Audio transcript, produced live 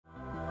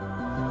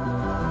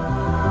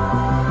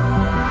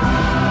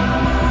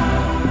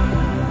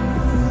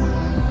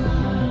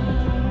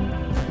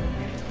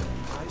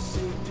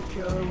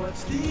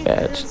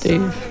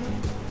Steve.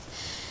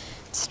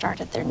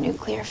 Started their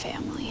nuclear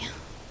family.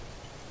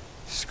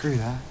 Screw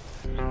that.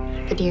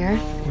 The deer?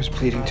 He was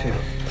bleeding too.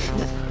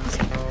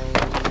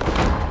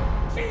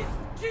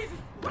 Jesus!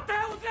 What the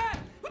hell was that?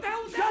 What the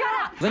hell was that?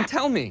 Shut up! Then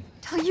tell me.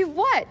 Tell you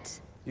what?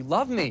 You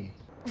love me.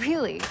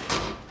 Really?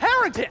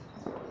 Heretic!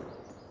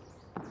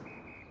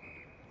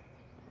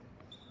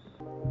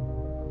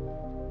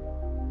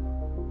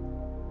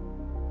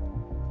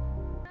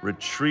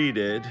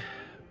 Retreated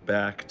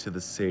back to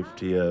the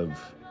safety of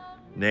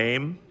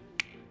name.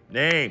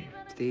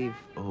 Steve.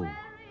 Oh,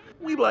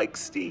 we like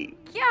Steve,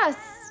 Yes.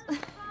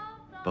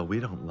 but we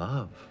don't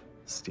love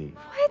Steve.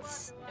 What?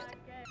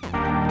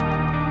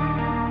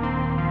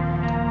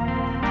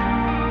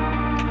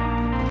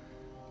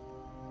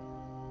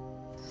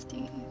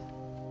 Steve.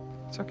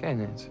 It's okay,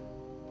 Nance.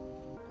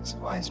 As a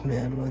wise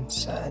man once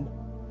said,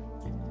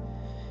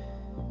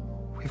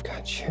 we've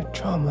got shared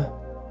trauma.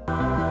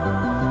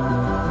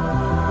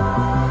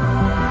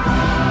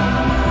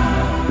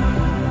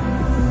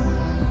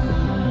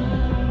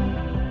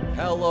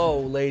 Hello,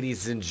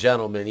 ladies and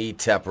gentlemen.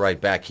 E-Tep right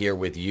back here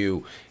with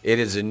you. It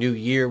is a new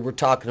year. We're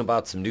talking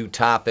about some new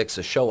topics,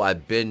 a show I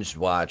binge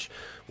watched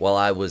while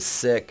I was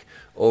sick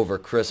over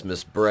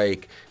Christmas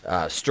break,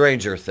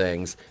 Stranger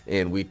Things,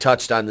 and we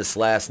touched on this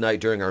last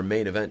night during our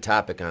main event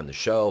topic on the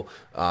show.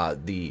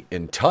 The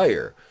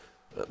entire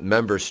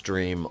member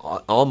stream,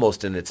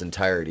 almost in its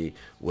entirety,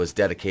 was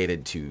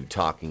dedicated to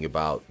talking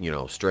about,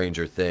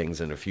 Stranger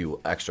Things and a few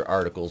extra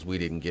articles we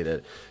didn't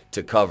get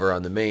to cover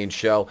on the main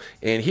show.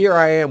 And here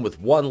I am with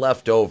one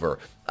left over.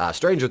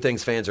 Stranger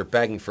Things fans are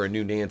begging for a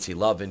new Nancy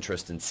love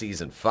interest in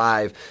Season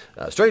 5.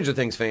 Stranger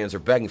Things fans are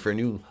begging for a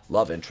new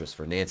love interest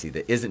for Nancy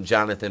that isn't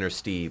Jonathan or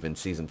Steve in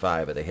Season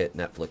 5 of the hit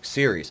Netflix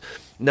series.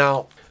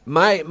 Now,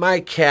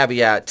 my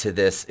caveat to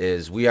this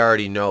is we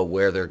already know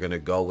where they're going to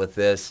go with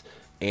this.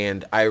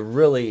 And I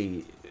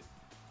really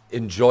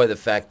enjoy the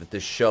fact that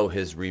this show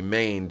has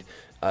remained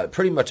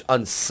pretty much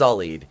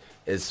unsullied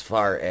as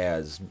far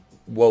as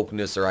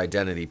wokeness or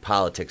identity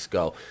politics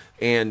go.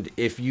 And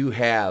if you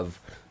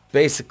have,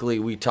 basically,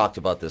 we talked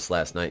about this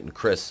last night, and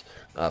Chris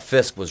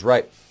Fisk was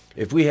right.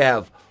 If we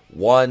have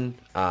one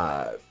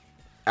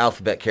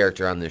alphabet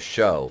character on this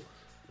show,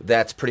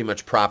 that's pretty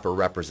much proper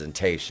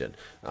representation.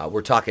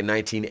 We're talking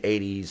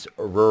 1980s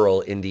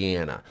rural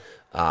Indiana.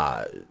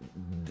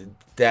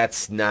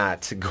 That's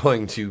not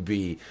going to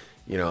be,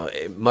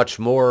 much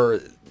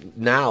more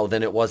now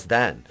than it was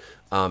then.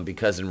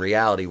 Because in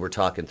reality, we're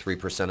talking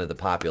 3% of the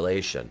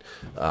population,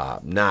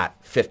 not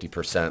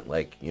 50%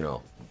 like,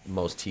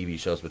 most TV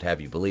shows would have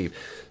you believe.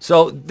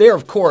 So they're,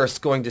 of course,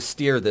 going to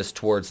steer this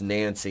towards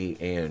Nancy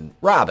and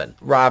Robin.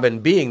 Robin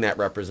being that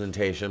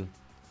representation.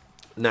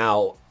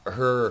 Now,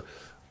 her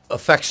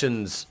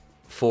affections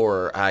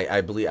for,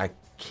 I believe, I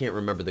can't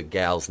remember the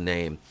gal's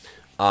name,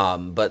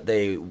 but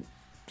they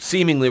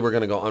seemingly were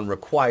going to go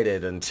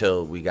unrequited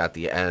until we got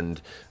the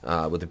end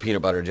with the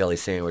peanut butter jelly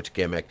sandwich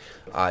gimmick,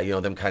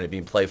 them kind of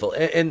being playful.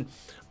 And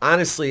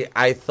honestly,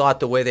 I thought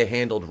the way they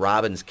handled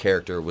Robin's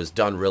character was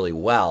done really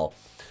well.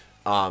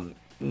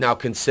 Now,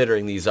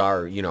 considering these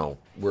are,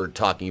 we're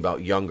talking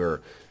about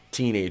younger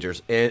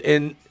teenagers.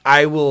 And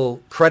I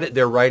will credit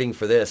their writing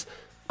for this.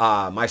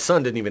 My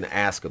son didn't even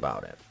ask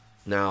about it.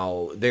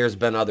 Now, there's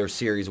been other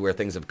series where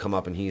things have come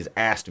up and he's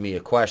asked me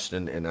a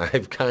question and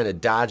I've kind of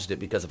dodged it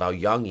because of how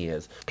young he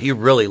is. He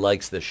really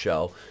likes this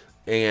show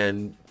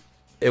and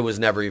it was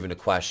never even a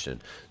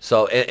question.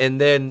 So,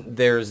 and then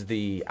there's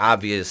the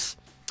obvious,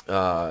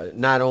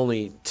 not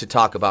only to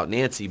talk about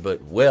Nancy,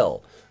 but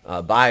Will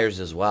Byers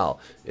as well,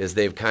 is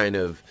they've kind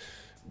of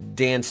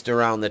danced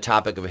around the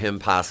topic of him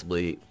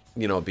possibly,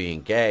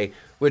 being gay,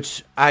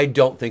 which I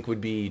don't think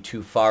would be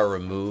too far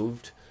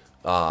removed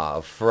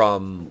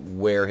from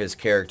where his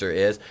character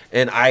is.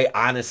 And I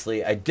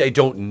honestly, I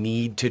don't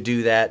need to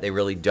do that. They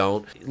really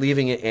don't.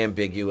 Leaving it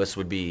ambiguous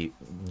would be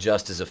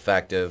just as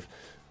effective,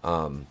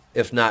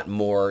 if not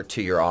more,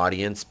 to your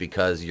audience,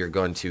 because you're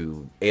going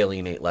to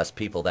alienate less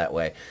people that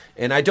way.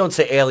 And I don't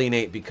say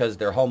alienate because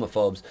they're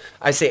homophobes.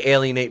 I say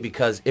alienate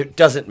because it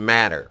doesn't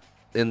matter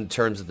in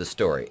terms of the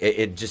story.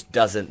 It just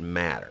doesn't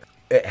matter.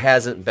 It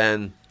hasn't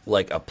been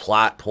like a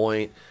plot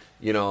point.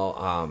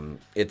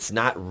 It's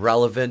not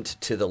relevant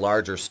to the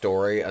larger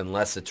story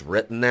unless it's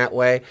written that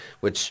way,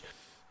 which,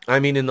 I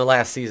mean, in the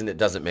last season, it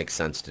doesn't make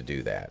sense to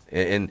do that.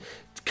 And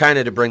kind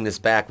of to bring this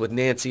back with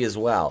Nancy as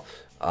well,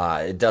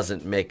 it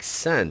doesn't make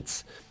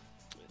sense.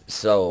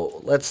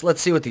 So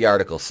let's see what the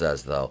article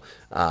says, though.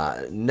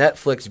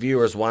 Netflix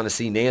viewers want to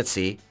see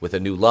Nancy with a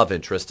new love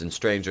interest in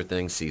Stranger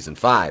Things Season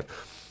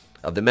 5.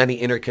 Of the many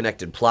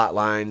interconnected plot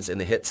lines in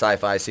the hit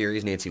sci-fi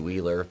series, Nancy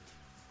Wheeler's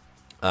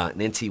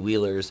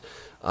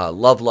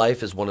love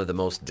life is one of the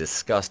most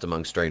discussed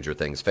among Stranger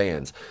Things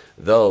fans,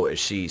 though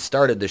she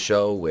started the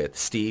show with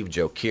Steve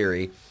Joe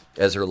Keery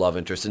as her love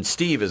interest, and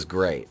Steve is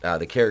great.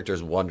 The character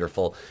is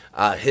wonderful.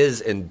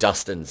 His and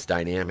Dustin's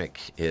dynamic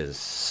is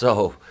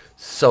so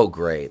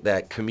great.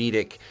 That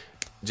comedic,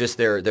 just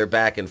their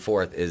back and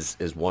forth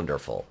is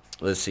wonderful.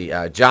 Let's see.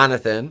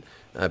 Jonathan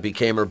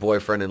became her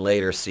boyfriend in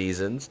later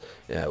seasons.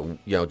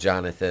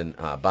 Jonathan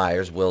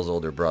Byers, Will's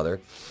older brother.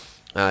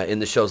 In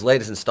the show's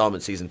latest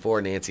installment, Season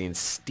 4, Nancy and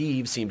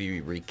Steve seem to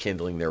be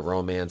rekindling their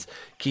romance,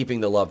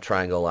 keeping the love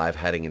triangle alive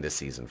heading into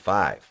Season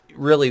 5.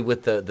 Really,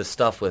 with the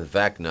stuff with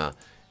Vecna,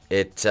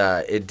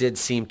 it did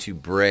seem to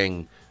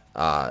bring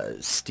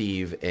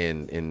Steve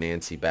and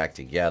Nancy back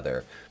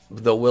together.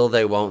 The will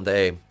they, won't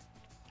they,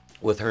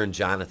 with her and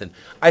Jonathan.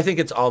 I think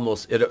it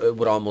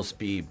would almost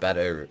be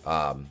better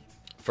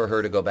for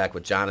her to go back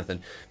with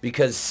Jonathan,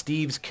 because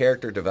Steve's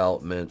character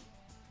development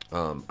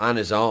on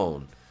his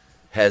own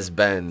has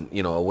been,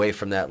 away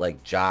from that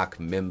like jock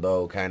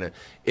Mimbo kind of,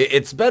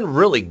 it's been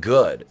really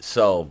good.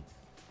 So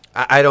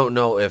I don't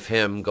know if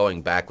him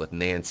going back with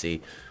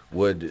Nancy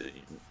would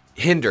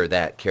hinder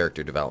that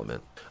character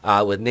development.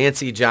 With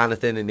Nancy,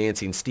 Jonathan, and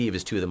Nancy and Steve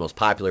as two of the most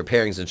popular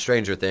pairings in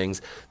Stranger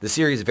Things, the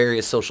series'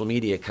 various social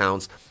media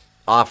accounts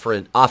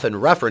often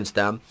reference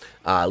them,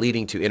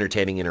 leading to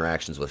entertaining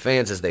interactions with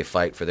fans as they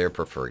fight for their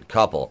preferred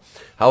couple.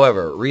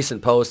 However,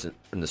 recent posts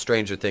in the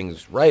Stranger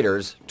Things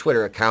writers'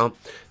 Twitter account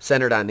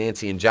centered on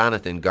Nancy and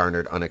Jonathan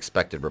garnered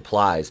unexpected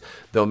replies.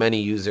 Though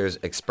many users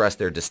expressed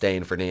their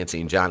disdain for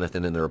Nancy and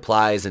Jonathan in the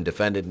replies and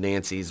defended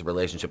Nancy's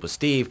relationship with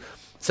Steve,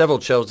 several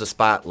chose to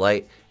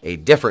spotlight a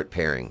different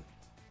pairing,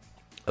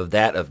 of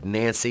that of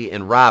Nancy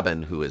and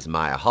Robin, who is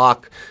Maya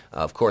Hawke,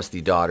 of course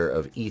the daughter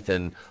of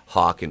Ethan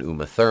Hawke and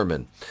Uma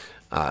Thurman.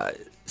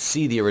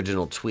 See the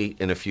original tweet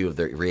and a few of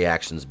the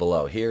reactions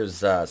below. Here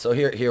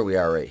we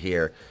are right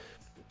here.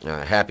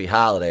 Happy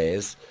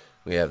holidays.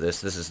 We have this.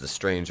 This is the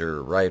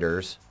Stranger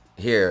writers.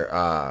 Here,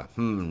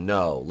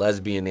 no.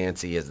 Lesbian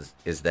Nancy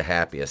is the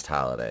happiest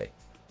holiday.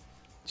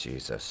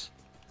 Jesus.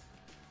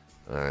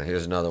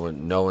 Here's another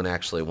one. No one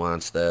actually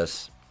wants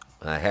this.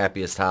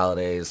 Happiest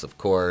holidays, of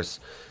course.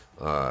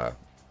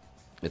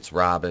 It's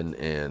Robin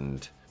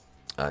and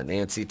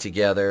Nancy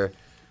together.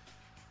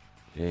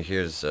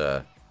 Here's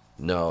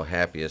no,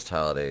 happiest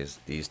holidays,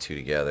 these two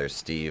together,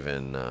 Steve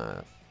and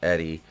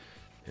Eddie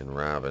and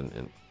Robin.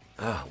 And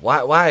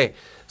why?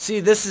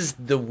 See, this is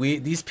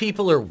these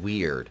people are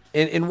weird.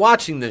 In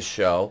watching this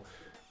show,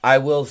 I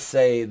will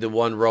say the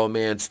one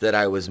romance that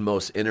I was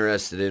most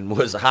interested in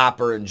was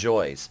Hopper and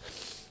Joyce,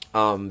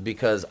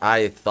 because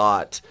I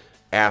thought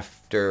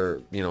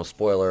after,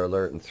 spoiler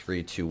alert in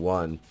 3, 2,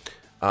 1,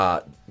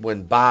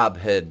 when Bob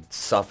had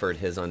suffered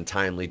his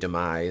untimely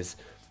demise,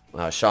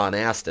 Sean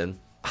Astin,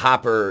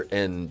 Hopper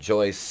and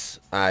Joyce,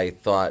 I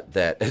thought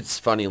that it's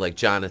funny, like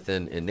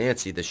Jonathan and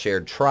Nancy, the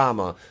shared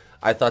trauma,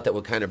 I thought that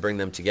would kind of bring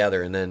them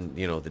together. And then,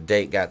 the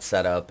date got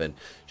set up and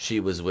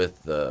she was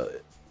with the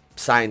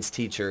science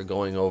teacher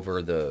going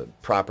over the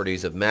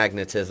properties of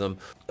magnetism.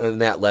 And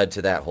that led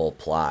to that whole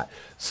plot.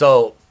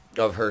 So,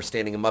 of her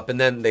standing him up. And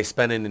then they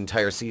spent an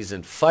entire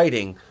season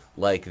fighting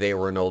like they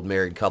were an old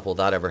married couple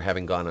without ever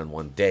having gone on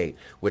one date,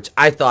 which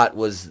I thought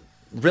was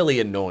really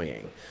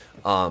annoying.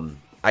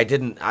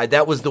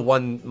 That was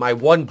my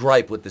one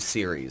gripe with the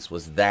series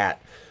was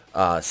that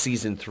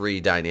season 3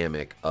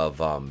 dynamic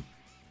of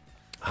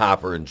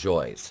Hopper and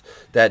Joyce.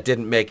 That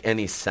didn't make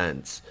any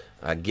sense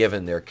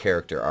given their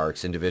character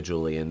arcs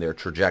individually and their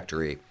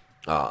trajectory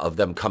of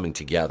them coming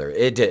together.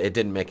 It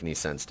didn't make any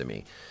sense to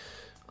me.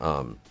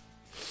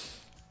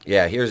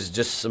 Here's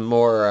just some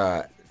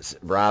more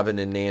Robin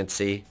and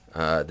Nancy,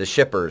 the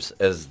shippers,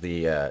 as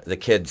the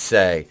kids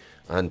say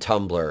on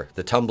Tumblr,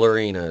 the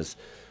Tumblrinas.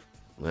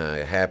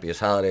 Happiest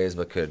holidays,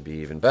 but could be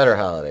even better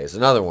holidays.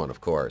 Another one, of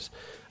course.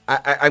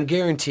 I'm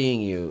guaranteeing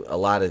you a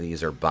lot of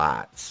these are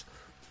bots.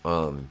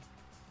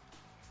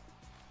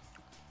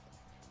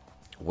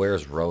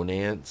 Where's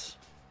Ronance?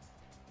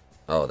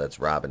 Oh, that's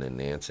Robin and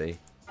Nancy.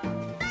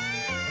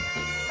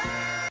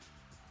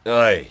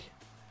 Oy,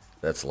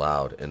 that's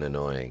loud and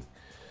annoying.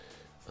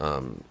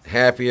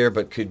 Happier,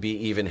 but could be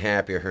even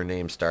happier. Her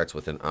name starts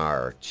with an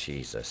R.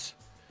 Jesus.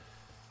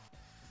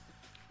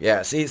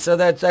 Yeah, see, so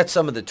that's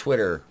some of the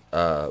Twitter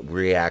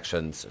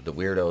reactions, the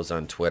weirdos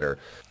on Twitter.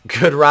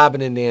 Could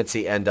Robin and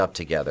Nancy end up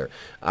together?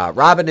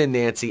 Robin and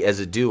Nancy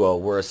as a duo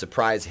were a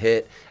surprise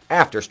hit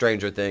after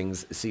Stranger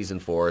Things Season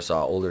 4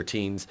 saw older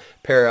teens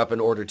pair up in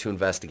order to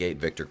investigate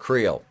Victor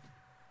Creel.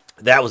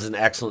 That was an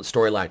excellent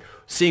storyline.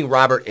 Seeing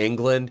Robert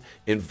Englund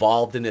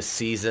involved in a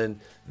season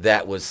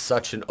that was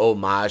such an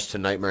homage to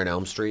Nightmare on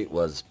Elm Street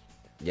was...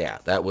 yeah,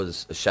 that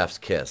was a chef's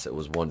kiss. It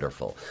was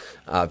wonderful.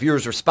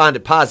 Viewers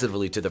responded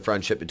positively to the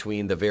friendship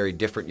between the very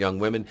different young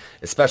women,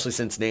 especially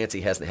since Nancy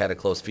hasn't had a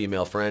close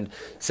female friend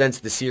since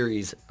the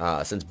series,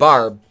 since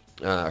Barb,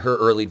 her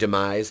early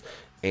demise,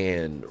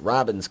 and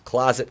Robin's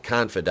closet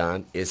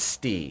confidant is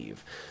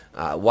Steve.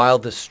 While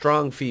the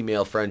strong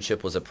female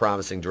friendship was a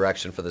promising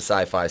direction for the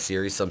sci-fi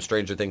series, some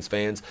Stranger Things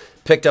fans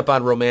picked up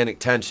on romantic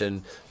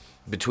tension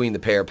between the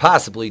pair,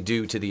 possibly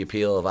due to the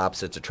appeal of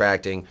opposites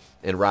attracting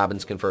and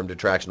Robin's confirmed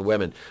attraction to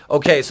women.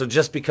 Okay, so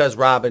just because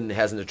Robin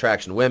has an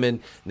attraction to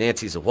women,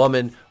 Nancy's a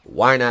woman,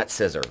 why not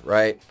scissor,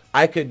 right?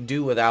 I could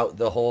do without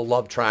the whole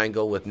love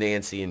triangle with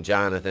Nancy and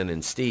Jonathan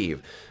and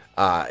Steve.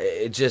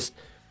 It's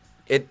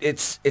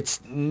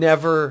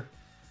never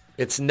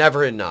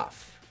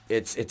enough.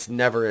 It's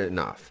never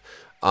enough.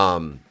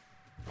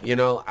 You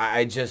know,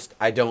 I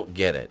don't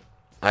get it.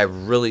 I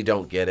really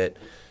don't get it.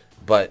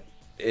 But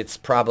it's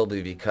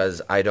probably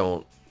because I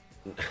don't.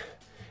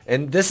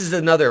 And this is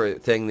another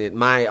thing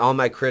that all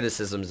my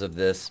criticisms of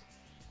this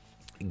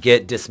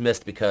get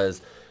dismissed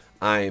because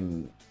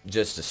I'm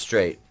just a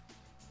straight,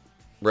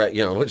 right?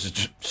 You know, which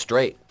is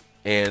straight,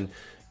 and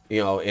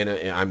you know,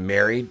 I'm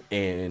married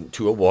and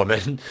to a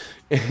woman,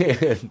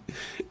 and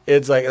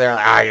it's like they're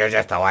like, oh, you're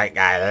just a white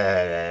guy,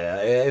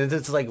 and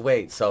it's like,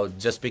 wait, so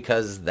just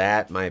because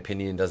that my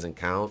opinion doesn't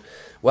count?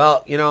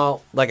 Well, you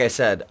know, like I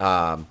said,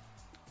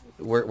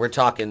 we're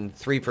talking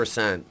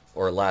 3%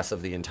 or less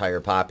of the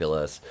entire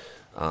populace.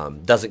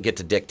 Doesn't get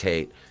to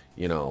dictate,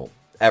 you know,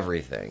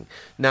 everything.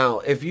 Now,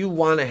 if you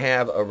want to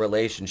have a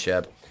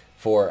relationship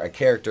for a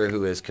character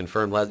who is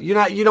confirmed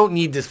lesbian, you don't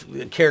need this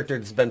character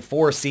that's been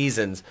 4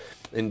 seasons,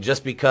 and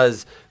just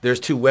because there's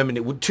 2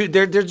 women,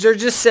 they're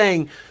just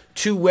saying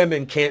 2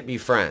 women can't be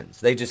friends.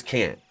 They just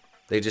can't.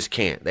 They just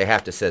can't. They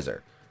have to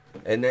scissor,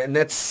 and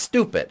that's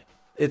stupid.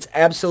 It's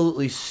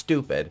absolutely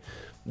stupid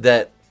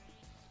that.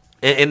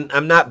 And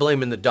I'm not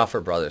blaming the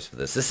Duffer Brothers for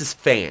this. This is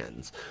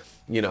fans.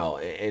 You know,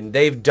 and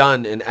they've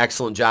done an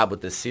excellent job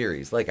with this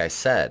series. Like I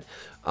said,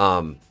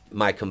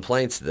 my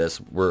complaints to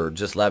this were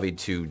just levied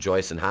to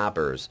Joyce and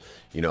Hopper's.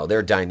 You know,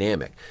 they're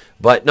dynamic.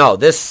 But no,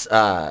 this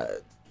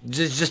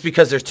just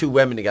because there's 2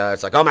 women together,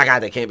 it's like, oh my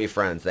God, they can't be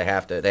friends. They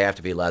have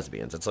to be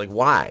lesbians. It's like,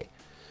 why?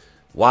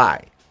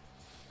 Why?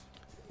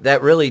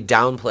 That really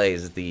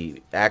downplays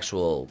the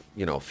actual,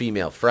 you know,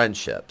 female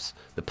friendships,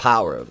 the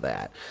power of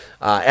that.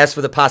 As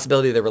for the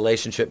possibility of the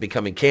relationship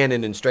becoming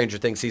canon in Stranger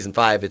Things Season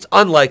 5, it's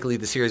unlikely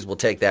the series will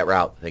take that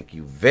route. Thank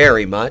you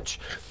very much.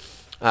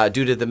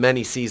 Due to the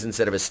many seasons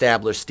that have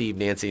established Steve,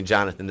 Nancy, and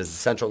Jonathan as a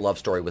central love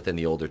story within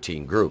the older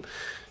teen group.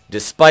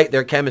 Despite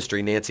their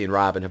chemistry, Nancy and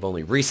Robin have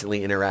only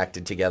recently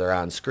interacted together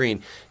on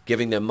screen,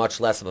 giving them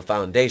much less of a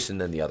foundation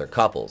than the other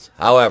couples.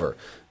 However,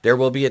 there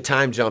will be a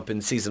time jump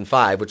in Season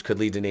 5, which could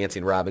lead to Nancy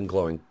and Robin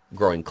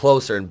growing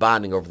closer and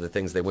bonding over the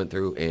things they went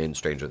through in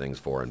Stranger Things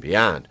 4 and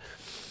beyond.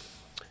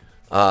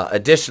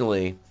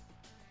 Additionally,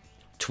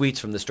 tweets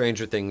from the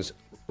Stranger Things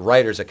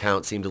writers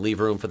account seem to leave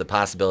room for the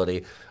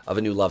possibility of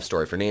a new love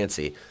story for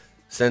Nancy.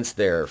 Since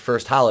their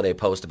first holiday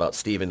post about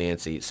Steve and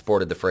Nancy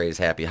sported the phrase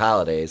Happy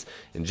Holidays,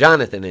 and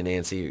Jonathan and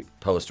Nancy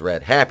post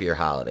read Happier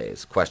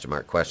Holidays, ?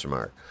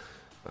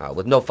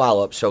 With no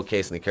follow-up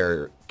showcasing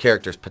the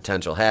character's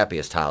potential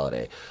happiest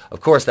holiday.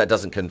 Of course, that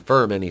doesn't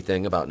confirm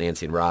anything about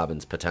Nancy and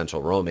Robin's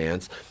potential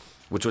romance,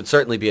 which would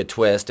certainly be a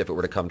twist if it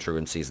were to come true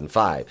in Season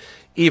 5.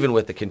 Even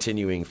with the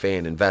continuing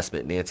fan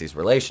investment in Nancy's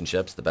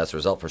relationships, the best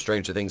result for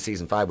Stranger Things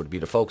Season 5 would be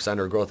to focus on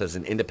her growth as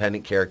an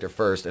independent character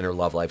first and her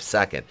love life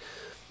second.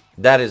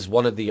 That is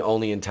one of the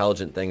only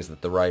intelligent things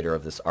that the writer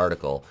of this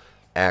article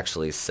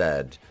actually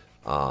said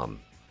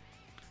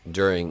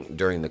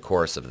during the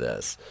course of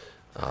this.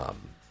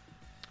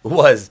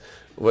 Was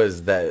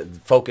that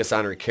focus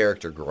on her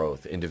character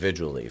growth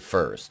individually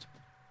first.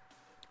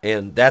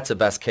 And that's a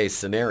best case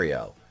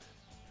scenario.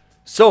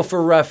 So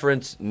for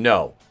reference,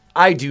 no.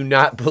 I do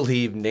not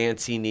believe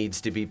Nancy needs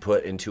to be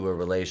put into a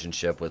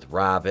relationship with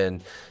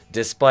Robin,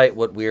 despite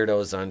what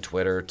weirdos on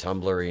Twitter,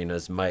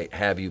 Tumblrinas might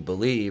have you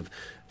believe.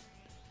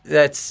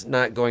 That's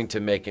not going to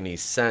make any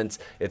sense.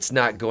 It's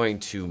not going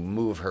to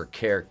move her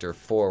character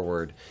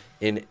forward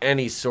in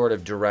any sort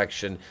of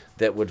direction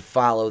that would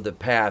follow the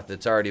path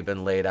that's already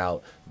been laid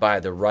out by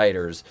the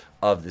writers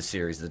of the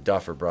series, the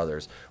Duffer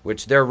Brothers,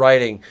 which their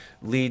writing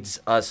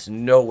leads us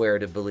nowhere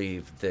to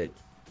believe that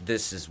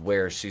this is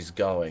where she's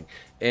going.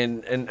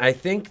 And I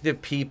think the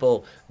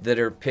people that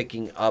are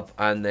picking up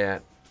on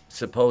that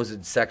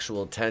supposed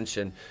sexual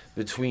tension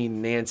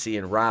between Nancy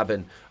and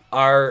Robin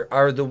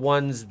are the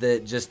ones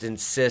that just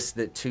insist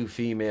that 2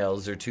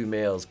 females or 2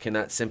 males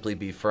cannot simply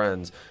be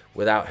friends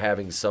without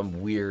having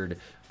some weird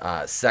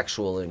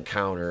sexual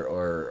encounter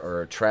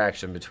or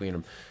attraction between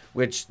them,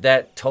 which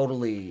that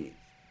totally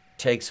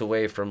takes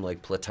away from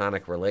like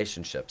platonic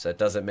relationships. That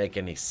doesn't make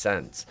any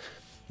sense.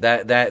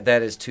 That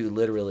is to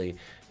literally,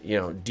 you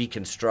know,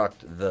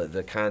 deconstruct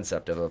the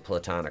concept of a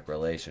platonic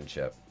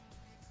relationship,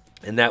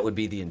 and that would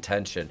be the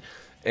intention.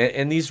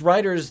 And these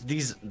writers,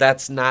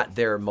 that's not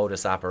their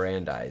modus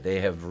operandi.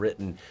 They have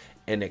written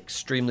an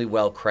extremely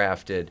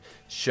well-crafted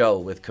show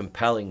with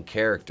compelling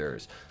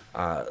characters.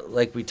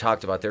 Like we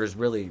talked about, there's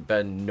really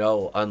been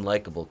no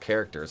unlikable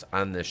characters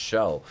on this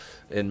show.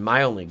 And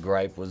my only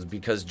gripe was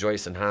because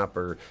Joyce and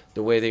Hopper,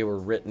 the way they were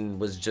written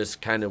was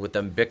just kind of with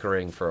them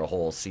bickering for a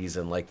whole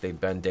season like they'd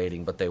been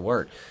dating, but they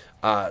weren't.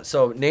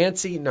 So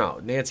Nancy,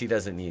 no, Nancy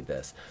doesn't need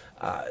this.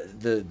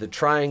 The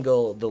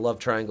triangle, the love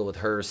triangle with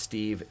her,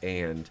 Steve,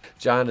 and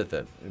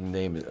Jonathan,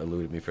 name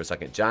eluded me for a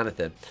second,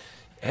 Jonathan,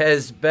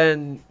 has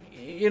been,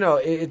 you know,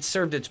 it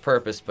served its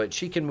purpose, but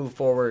she can move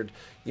forward,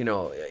 you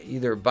know,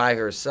 either by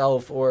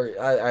herself or,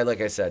 like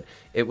I said,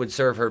 it would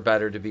serve her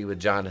better to be with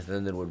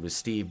Jonathan than it would with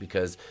Steve,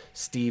 because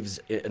Steve's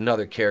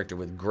another character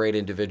with great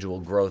individual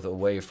growth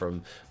away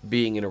from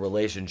being in a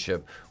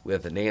relationship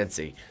with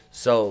Nancy.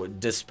 So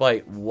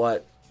despite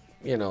what,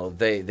 you know,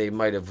 they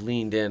might have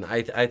leaned in,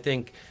 I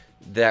think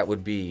that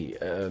would be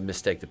a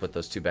mistake to put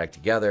those two back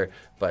together.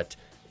 But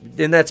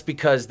and that's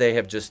because they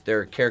have just,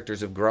 their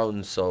characters have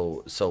grown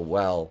so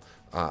well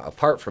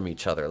apart from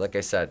each other, like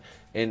I said,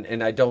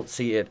 and I don't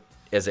see it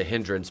as a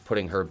hindrance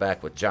putting her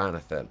back with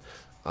Jonathan,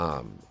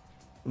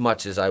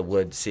 much as I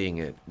would seeing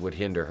it would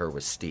hinder her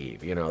with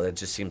Steve. You know, that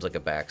just seems like a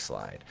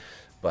backslide.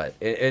 But,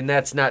 and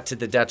that's not to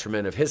the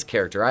detriment of his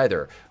character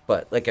either.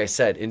 But like I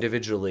said,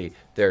 individually,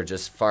 they're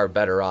just far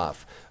better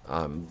off.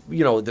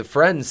 You know, the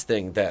friends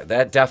thing,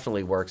 that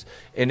definitely works.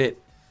 And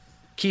it,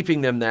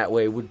 keeping them that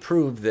way would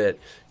prove that,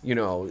 you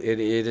know, it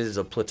is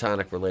a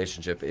platonic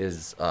relationship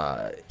is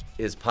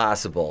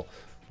possible,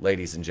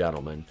 ladies and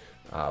gentlemen,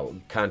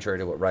 contrary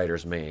to what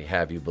writers may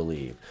have you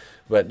believe.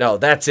 But no,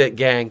 that's it,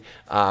 gang.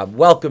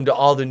 Welcome to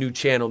all the new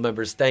channel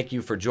members. Thank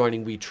you for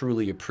joining. We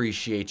truly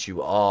appreciate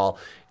you all.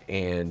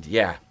 And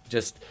yeah,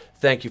 just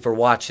thank you for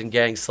watching,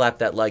 gang. Slap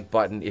that like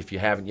button if you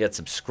haven't yet.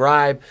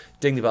 Subscribe.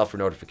 Ding the bell for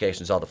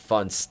notifications, all the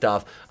fun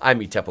stuff. I'm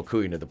Tepo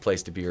Kuyin of the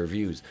Place to Be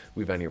Reviews.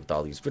 We've been here with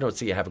all these. If we don't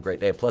see you, have a great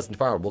day. A pleasant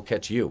tomorrow. We'll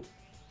catch you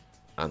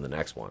on the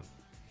next one.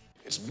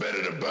 It's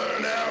better to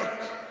burn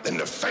out than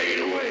to fade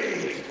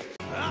away.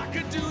 I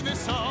could do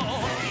this all.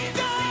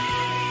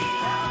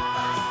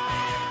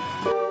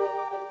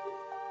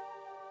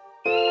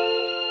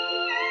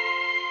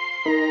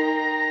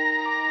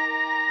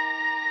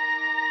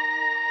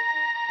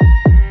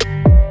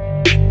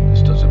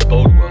 This doesn't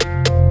bode well.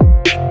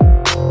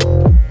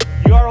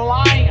 You're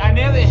lying. I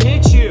never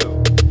hit you.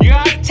 You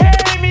are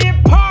tearing me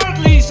apart,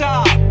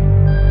 Lisa.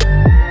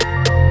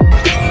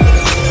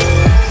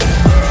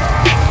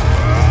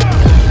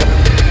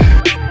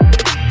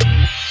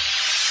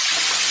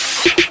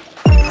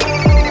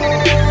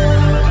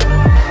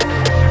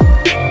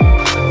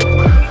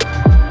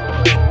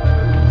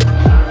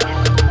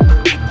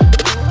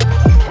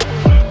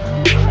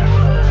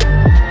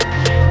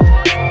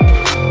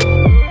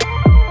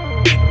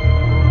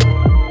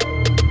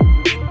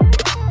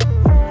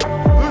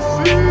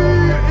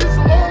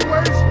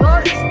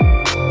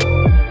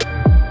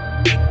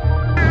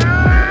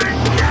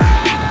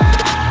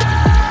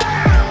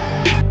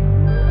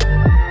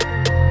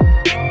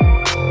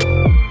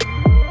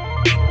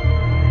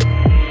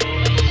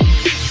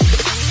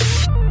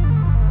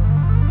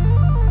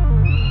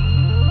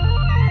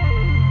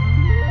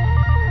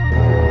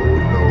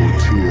 No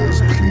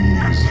tears,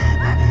 please.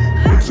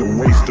 It's a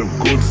waste of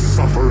good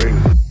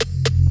suffering.